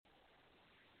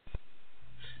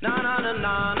I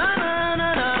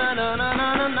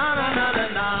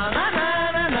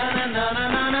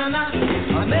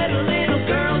met a little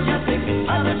girl just the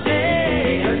other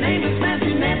day. Her name is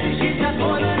Nancy Nancy. She's got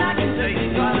more than I can say.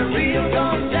 Got a real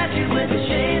gold statue with a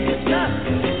shade of dust.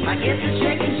 I get to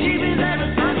shaking sheepies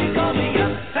every time she calls me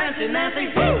up. Fancy Nancy,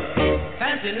 woo!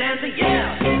 Fancy Nancy,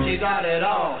 yeah, she got it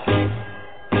all.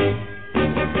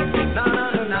 Na na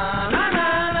na na na.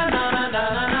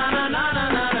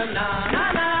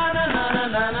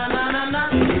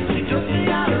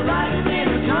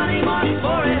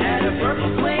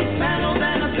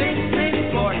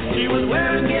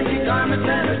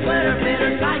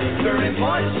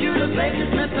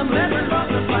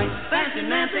 Fancy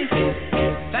Nancy,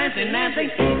 Fancy Nancy,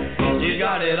 she's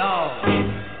got it all.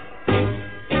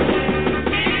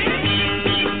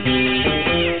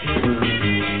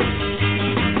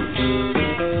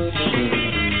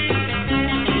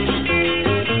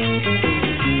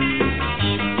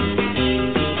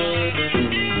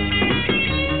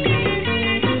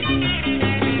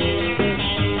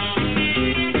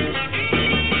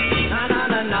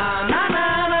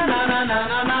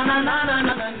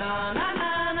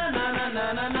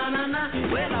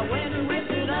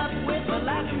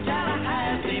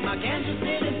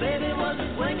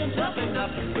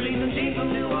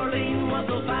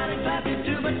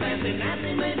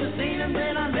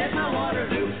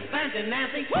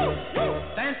 Nancy, woo, woo,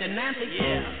 Fancy Nancy,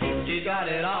 yeah, she got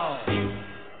it all.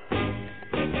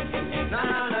 Na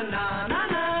na na na na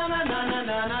na na na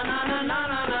na na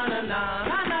na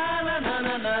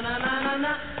na na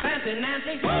na. Fancy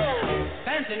Nancy, woo,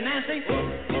 Fancy Nancy,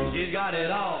 she's got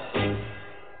it all.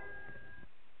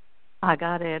 I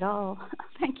got it all.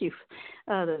 Thank you.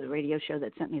 The radio show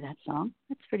that sent me that song.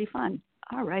 That's pretty fun.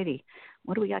 All righty.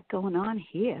 What do we got going on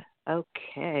here?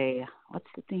 Okay,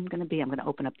 what's the theme going to be? I'm going to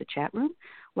open up the chat room.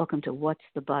 Welcome to What's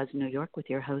the Buzz New York with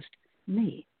your host,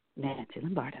 me, Nancy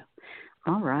Lombardo.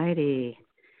 All righty.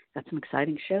 Got some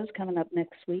exciting shows coming up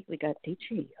next week. We got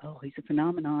Dichi. Oh, he's a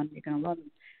phenomenon. You're going to love him.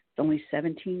 He's only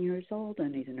 17 years old,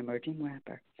 and he's an emerging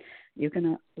rapper. You're going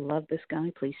to love this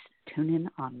guy. Please tune in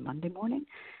on Monday morning.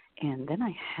 And then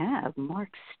I have Mark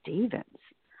Stevens.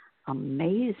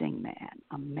 Amazing, man.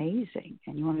 Amazing.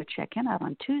 And you want to check him out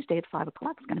on Tuesday at 5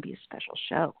 o'clock. It's going to be a special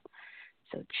show.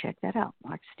 So check that out,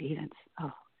 Mark Stevens.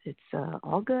 Oh, it's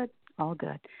all good, all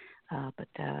good. But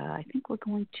I think we're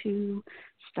going to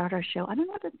start our show. I don't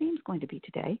know what the theme's going to be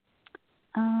today.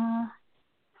 I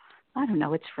don't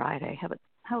know. It's Friday. How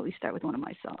about we start with one of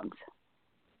my songs?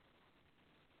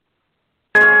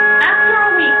 After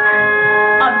a week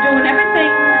of doing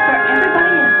everything for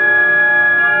everybody else,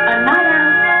 a night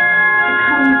out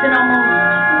becomes an almost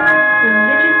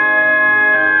religious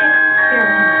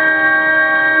experience.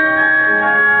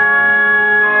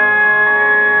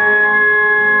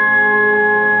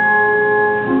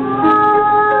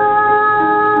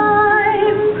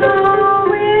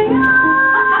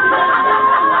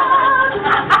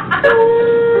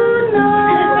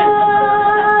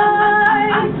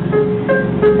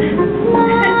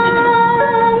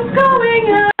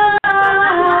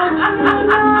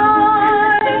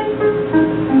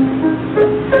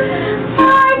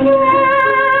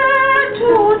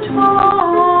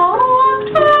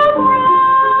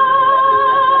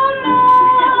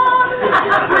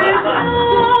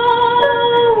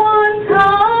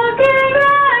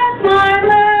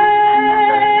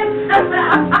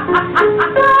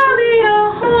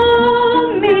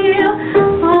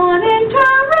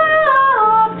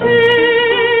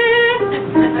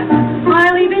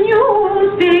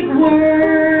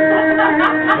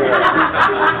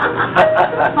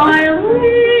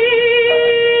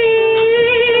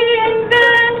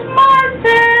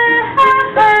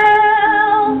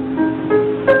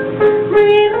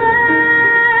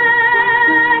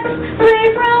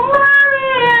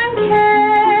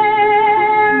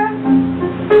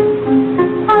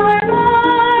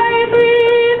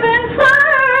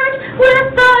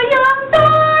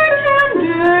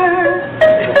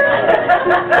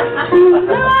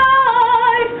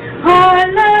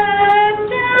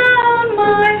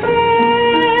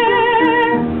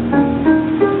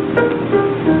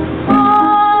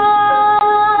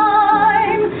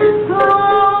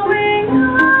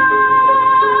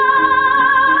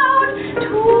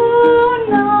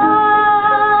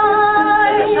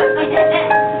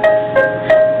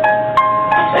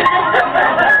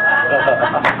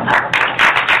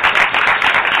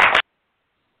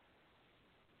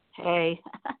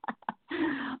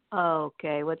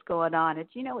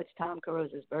 It's Tom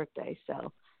Carosa's birthday,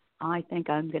 so I think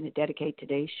I'm going to dedicate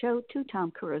today's show to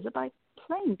Tom Carosa by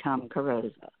playing Tom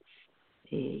Carosa.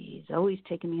 He's always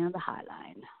taking me on the High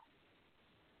Line.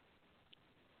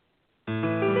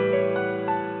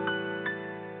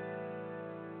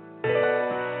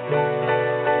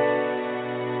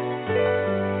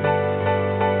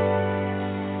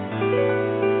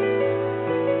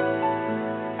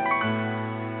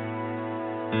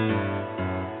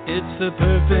 It's the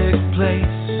perfect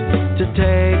place to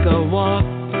take a walk,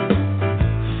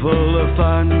 full of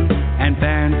fun and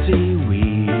fancy weeds.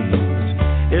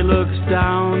 It looks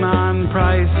down on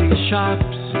pricey shops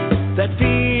that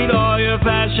feed all your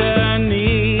fashion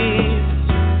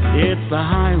needs. It's the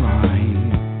High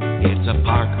Line. It's a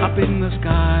park up in the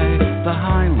sky, the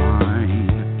High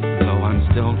Line. Though I'm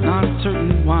still not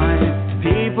certain why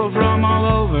people from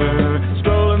all over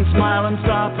stroll and smile and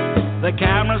stop. The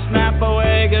camera snap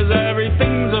away 'cause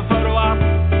everything's a photo op.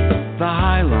 The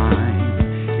High Line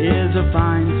is a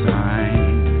fine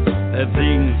sign that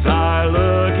things are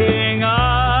looking up.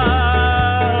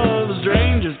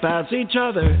 Strangers pass each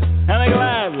other and they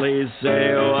gladly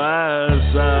say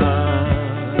what's up.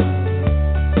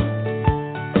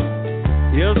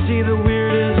 You'll see the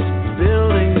weirdest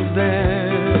buildings there.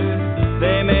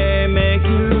 They may make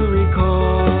you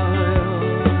recoil.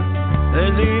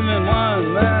 There's even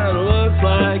one that looks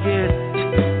like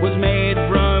it was made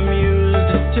from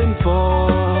used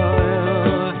tinfoil.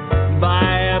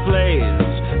 Buy a place,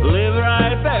 live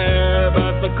right there,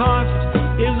 but the cost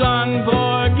is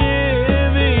unforgiving.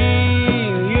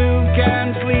 You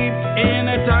can sleep in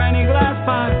a tiny glass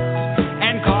box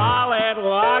and call it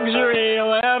luxury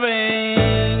living.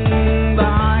 The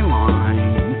High Line,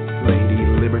 Lady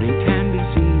Liberty can be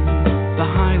seen. The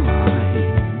High Line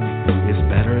is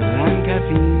better than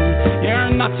caffeine. You're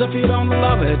nuts if you don't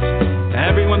love it.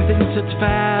 Everyone thinks it's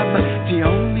fab. It's the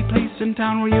only place in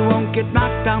town where you won't get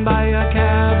knocked down by a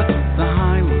cab. The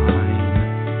High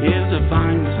Line is a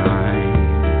fine sign.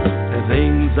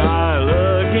 Things are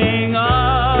looking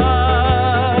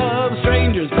up.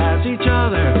 Strangers pass each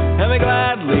other and they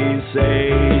gladly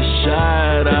say,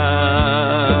 shut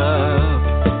up.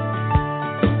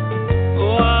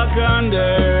 Walk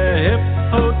under a hip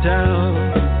hotel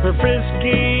where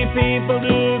frisky people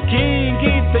do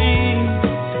kinky things.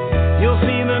 You'll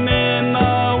see them in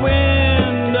the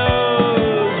windows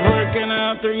working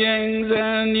out their yangs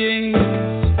and yings.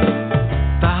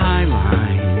 The High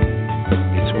Line,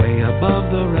 it's way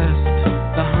above the rest.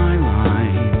 The High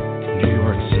Line, New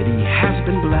York City has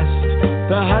been blessed.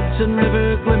 The Hudson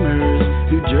River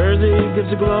glimmers, New Jersey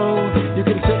gives a glow. You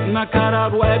can sit in a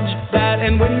cutout wedge that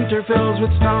in winter fills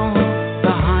with snow.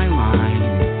 The High Line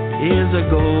is a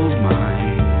gold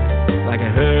mine, like I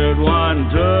heard one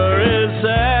tourist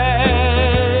say.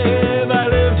 If I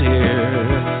lived here,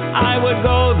 I would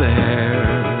go there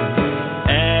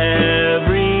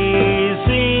every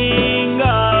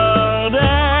single day.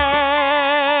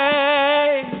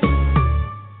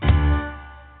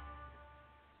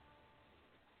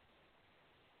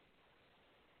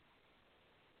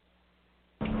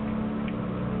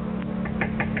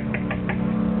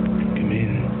 Come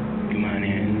in. Come on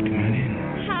in. Come on in.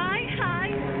 Hi.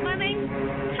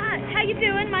 How you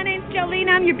doing? My name's Jolene.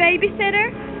 I'm your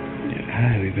babysitter.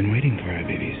 Hi, we've been waiting for our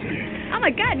babysitter. Oh my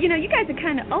God, you guys are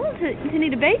kind of old to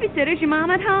need a babysitter. Is your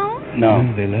mom at home? No,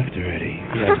 they left already.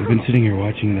 Yeah, we've been sitting here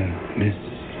watching the Miss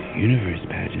Universe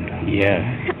pageant.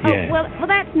 Well,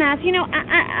 that's nice.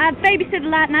 I babysit a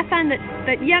lot, and I find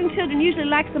that young children usually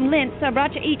like some lint, so I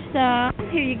brought you each some.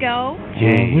 Here you go.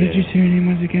 What did you say your name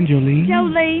was again, Jolene?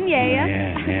 Jolene,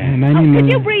 yeah. My name Could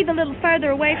is... you breathe a little further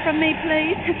away from me,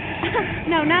 please?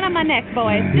 No, not on my neck,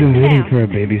 boys. We've been Just waiting down. for a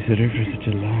babysitter for such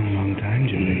a long, long time,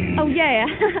 Jolene. Oh, yeah.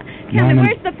 Tell me,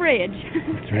 where's the fridge?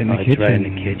 It's right in the kitchen. It's right in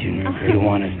the kitchen. You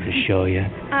want us to show you?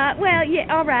 Well, yeah,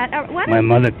 all right. My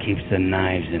mother keeps the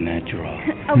knives in that drawer.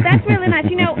 Oh, that's really nice.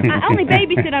 I only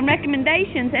babysit on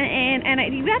recommendations,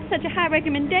 and you got such a high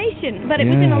recommendation, but it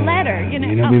was in a letter,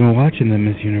 We've been watching the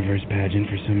Miss Universe pageant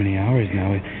for so many hours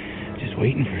now. Just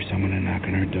waiting for someone to knock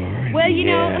on our door. Well,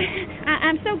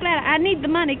 I'm so glad. I need the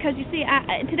money because, you see,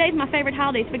 today's my favorite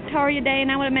holiday. It's Victoria Day,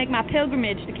 and I want to make my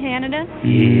pilgrimage to Canada.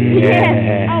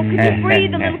 Yeah. Oh, could you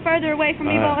breathe a little further away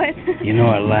from me, boys?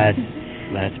 Our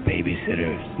last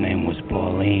babysitter's name was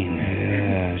Pauline.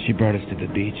 Yeah, she brought us to the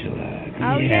beach a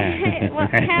lot. Oh, yeah. Well,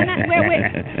 Hannah,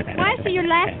 wait. Why is she your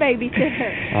last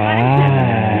babysitter?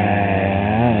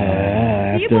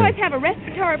 Do you boys have a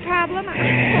respiratory problem? No,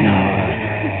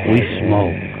 we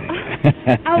smoke.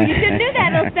 Oh, you shouldn't do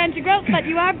that. It'll stunt your growth, but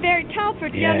you are very tall for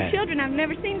young children. I've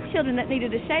never seen children that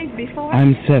needed a shave before.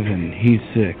 I'm 7. He's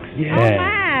 6. Yeah. Oh,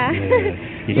 my.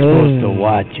 You're supposed to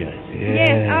watch us.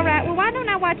 Yes, all right. Well, why don't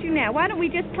I watch you now. Why don't we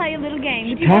just play a little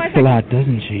game? She talks a lot,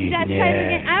 doesn't she? Just play a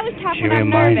little game. I was talking She when I'm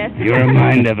nervous. You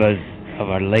remind of us of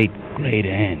our late great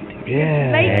aunt. Yeah.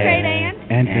 Late great aunt?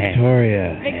 Aunt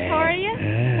Victoria. Victoria?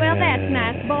 Yeah. Well, that's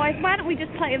nice, boys. Why don't we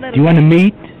just play a little Do you want to game?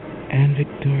 meet Aunt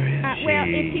Victoria? Well,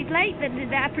 if she's late, then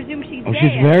I presume she's dead.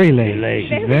 She's very late.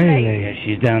 She's very Yeah, late.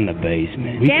 she's down in the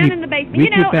basement. Down in the basement. We You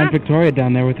know, keep Aunt Victoria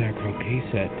down there with our croquet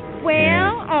set.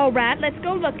 Well, all right, let's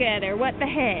go look at her. What the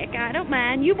heck? I don't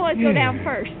mind. You boys go down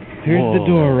first. Here's the Whoa.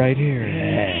 door right here.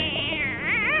 Yeah.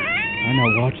 I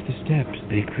know, watch the steps.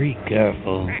 They creak.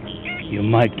 Careful. You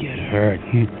might get hurt.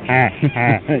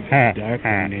 It's dark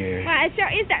in here. Why, sure,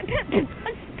 is that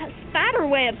spider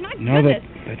webs? My No, goodness.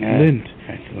 that's lint.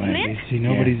 That's Lint? You see,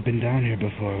 nobody's been down here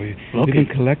before. We've Looking. been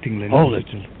collecting lint. Hold it.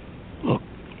 Look,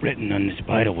 written on the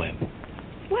spider web.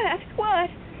 What?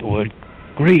 The word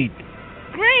greed.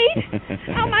 Greed?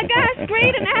 Oh my gosh,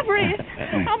 greed and avarice.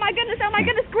 Oh my goodness,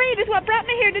 greed is what brought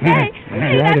me here today.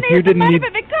 Greed, right, I if you need some didn't money need-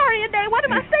 for Victoria Day. What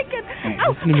am I thinking?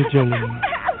 Oh. Listen to me, Jolene.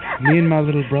 Me and my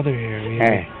little brother here,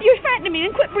 You're frightening me,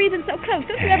 and quit breathing so close.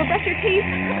 Don't you ever brush your teeth?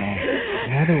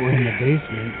 now that we're in the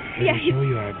basement, Yeah, let me show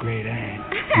you our great aunt.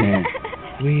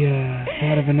 We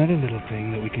thought of another little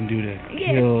thing that we can do to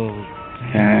kill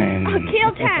Time. Oh,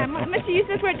 kill time. Mr.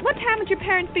 Eustace, what time would your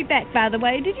parents be back, by the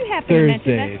way? Did you happen to mention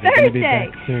Thursday. that? They're gonna be Thursday.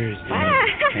 back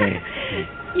Thursday.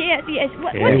 Yes.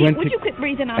 What Hey, do you, went would to- you quit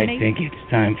breathing on I me? think it's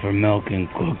time for milk and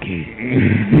cookies.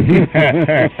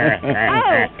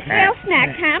 Oh, well,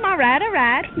 snack time. All right.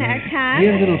 Snack time. We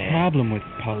had a little problem with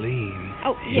Pauline.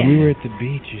 Oh, When yes. we were at the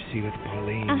beach, you see, with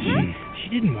Pauline, Uh-huh. she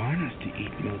didn't want us to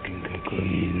eat milk and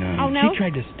cookies. No. Oh, no? She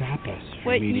tried to stop us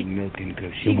from Wait, eating milk and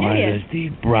cookies. She wanted did. us to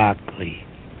eat broccoli.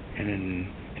 And then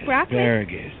Broccoli?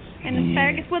 asparagus. And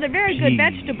asparagus. Well, they're very good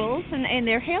Peas. vegetables, and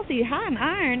they're healthy, high in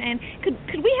iron. And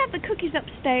could we have the cookies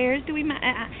upstairs? Do we mind?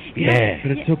 Yeah.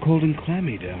 But it's so cold and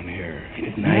clammy down here.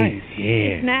 It's nice. It's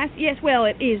Yeah. nice. Yes, well,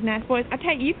 it is nice, boys. I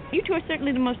tell you, you two are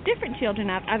certainly the most different children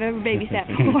I've ever babysat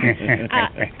before.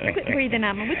 Quit breathing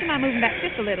on me. Would you mind moving back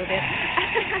just a little bit?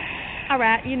 All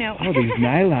right, you know. Oh, these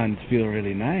nylons feel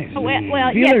really nice. Oh, well,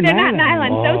 Feel yes, her they're not nylon.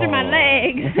 nylons. Those are my Oh.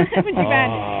 legs. Would you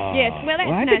mind? Yes, well, that's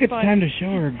Well, I nice, think it's boys. time to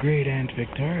show her great Aunt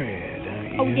Victoria,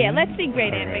 don't you? Oh, yeah, let's see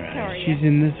Great Aunt Victoria. She's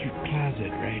in this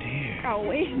closet right here.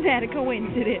 Oh, isn't that a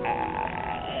coincidence?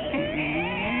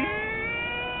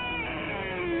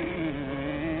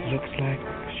 Looks like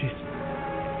she's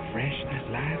fresh and as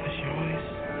live as she always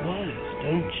was,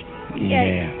 don't she?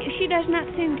 Yeah. She does not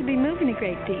seem to be moving a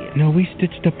great deal. No, we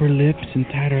stitched up her lips and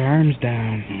tied her arms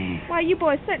down. Why, you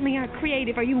boys certainly are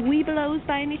creative. Are you weebelows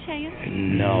by any chance?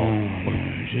 No.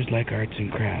 Just like arts and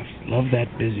crafts. Love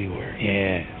that busy work.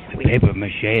 Yeah. The paper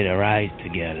mache their eyes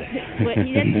together. Well,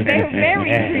 that's very, very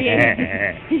creative.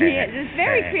 Yes, it's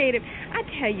very creative. I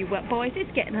tell you what, boys,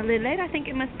 it's getting a little late. I think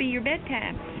it must be your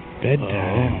bedtime.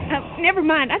 Bedtime. Never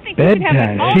mind. I think we should have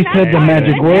an Bedtime. all She night said the party.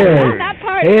 magic Let's have an word. all-night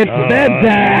party. It's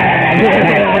bedtime.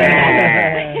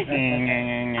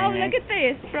 Oh, look at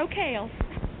this. Throw kale.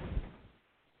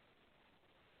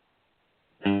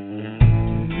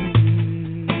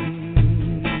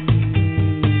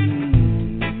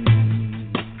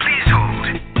 Please hold.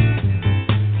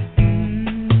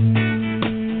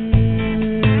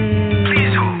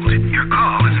 Please hold. Your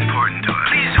call is important to us.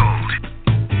 Please hold.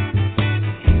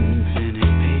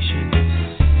 Infinite patience.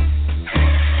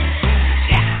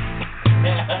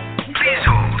 Please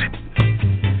hold.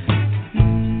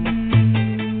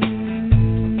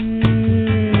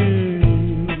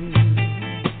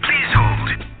 Please hold.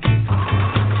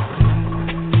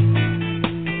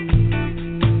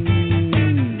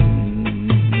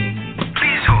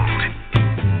 Please hold.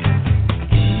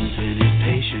 Infinite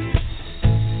patience.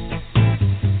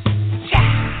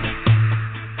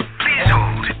 Please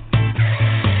hold.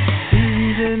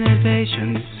 Infinite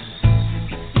patience.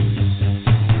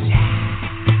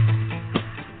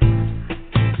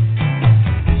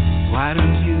 Why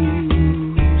don't you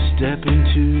step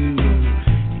into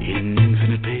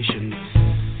infinite patience?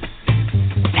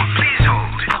 Please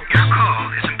hold. Your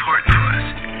call is important to us.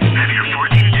 Have your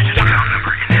 14-digit account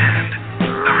number in hand.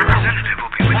 A representative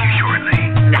will be with you shortly.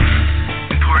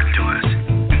 Important to us.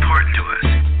 Important to us.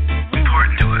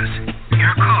 Important to us.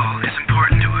 Your call is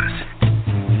important to us.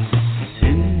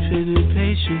 Infinite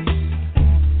patience,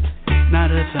 not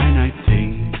a finite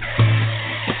thing.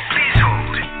 Please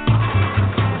hold.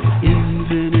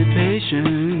 Infinite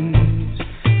patience,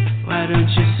 why don't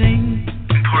you sing?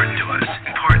 Important to us.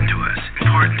 Important to us.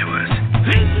 Important to us.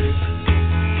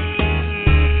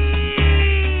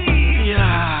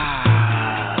 Yeah.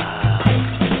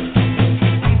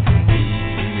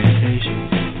 Infinite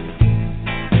patience,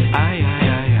 aye, aye,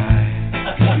 aye, aye.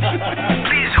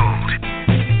 Please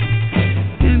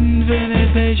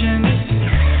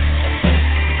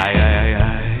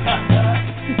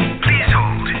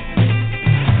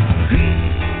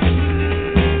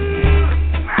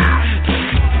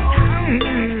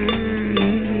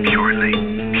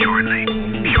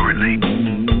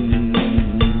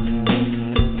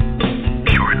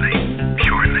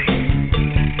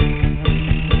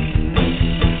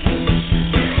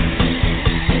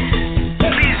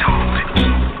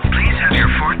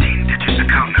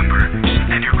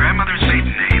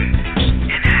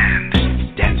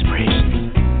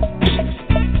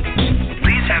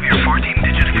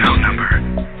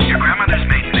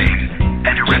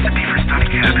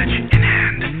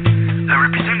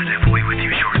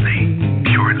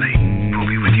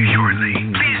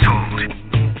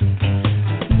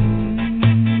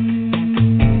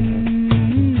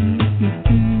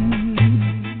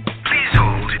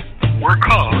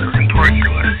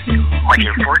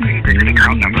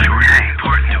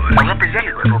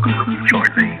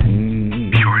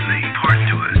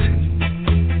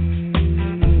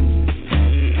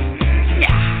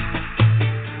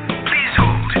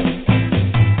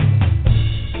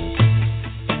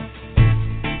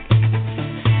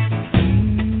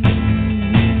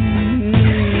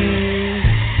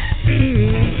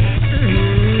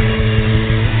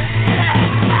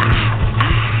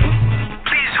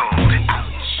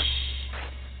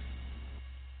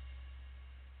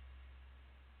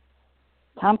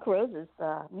Tom Carosa's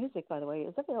music, by the way,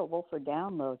 is available for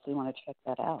download, so you want to check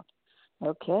that out.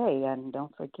 Okay, and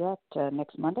don't forget,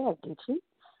 next Monday at Geechee,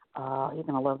 you're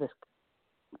going to love this.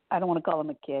 I don't want to call him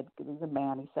a kid because he's a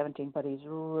man. He's 17, but he's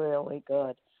really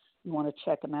good. You want to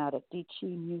check him out at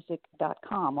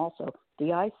DiCiMusic.com. Also,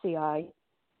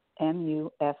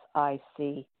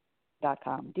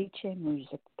 DiCiMusic.com.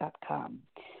 DiCiMusic.com.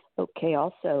 Okay,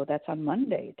 also, that's on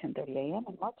Monday, 10:30 a.m.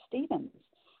 And Mark Stevens.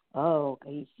 Oh,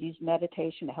 he's used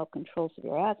meditation to help control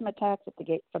severe asthma attacks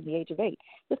from the age of 8.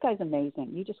 This guy's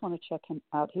amazing. You just want to check him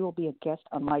out. He will be a guest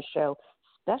on my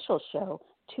special show,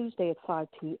 Tuesday at 5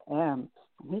 p.m.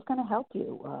 And he's going to help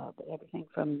you. Everything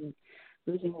from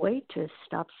losing weight to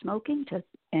stop smoking,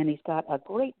 and he's got a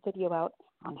great video out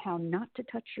on how not to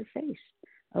touch your face.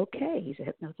 Okay, he's a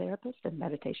hypnotherapist and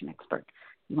meditation expert.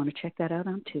 You want to check that out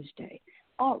on Tuesday.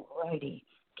 All righty,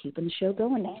 keeping the show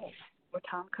going now. For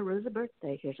Tom Carosa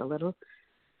birthday, here's a little.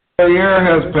 A year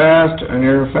has passed, and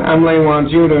your family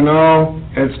wants you to know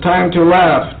it's time to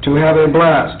laugh, to have a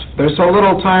blast. There's so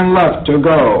little time left to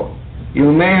go.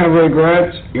 You may have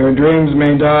regrets, your dreams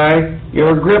may die,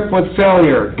 your grip with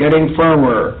failure getting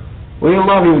firmer. We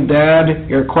love you, Dad.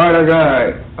 You're quite a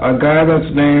guy that's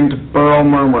named Burl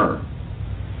Murmur.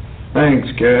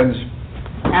 Thanks, kids.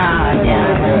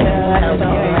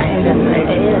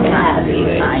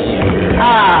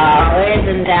 Oh,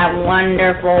 isn't that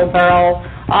wonderful, Burl?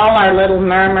 All our little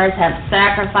murmurs have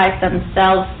sacrificed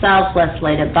themselves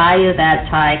selflessly to buy you that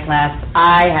tie clasp.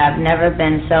 I have never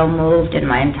been so moved in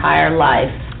my entire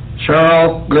life.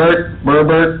 Cheryl, Gert,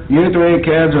 Berbert, you 3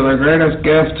 kids are the greatest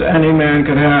gifts any man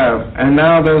could have. And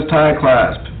now this tie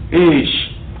clasp. Eesh.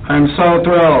 I'm so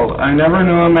thrilled. I never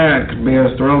knew a man could be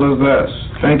as thrilled as this.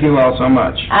 Thank you all so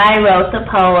much. I wrote the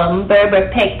poem,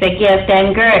 Berbert picked the gift,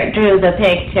 and Gert drew the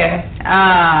picture.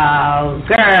 Oh,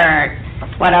 Gert,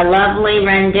 what a lovely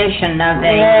rendition of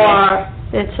it. War.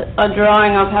 It's a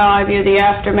drawing of how I view the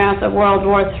aftermath of World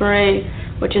War III,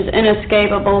 which is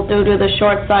inescapable due to the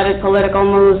short-sighted political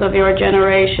moves of your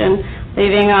generation,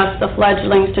 leaving us, the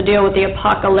fledglings, to deal with the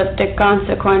apocalyptic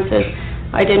consequences.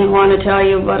 I didn't want to tell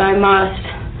you, but I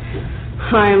must.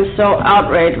 I am so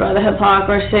outraged by the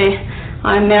hypocrisy.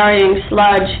 I'm marrying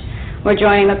Sludge. We're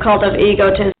joining the cult of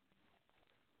egotism.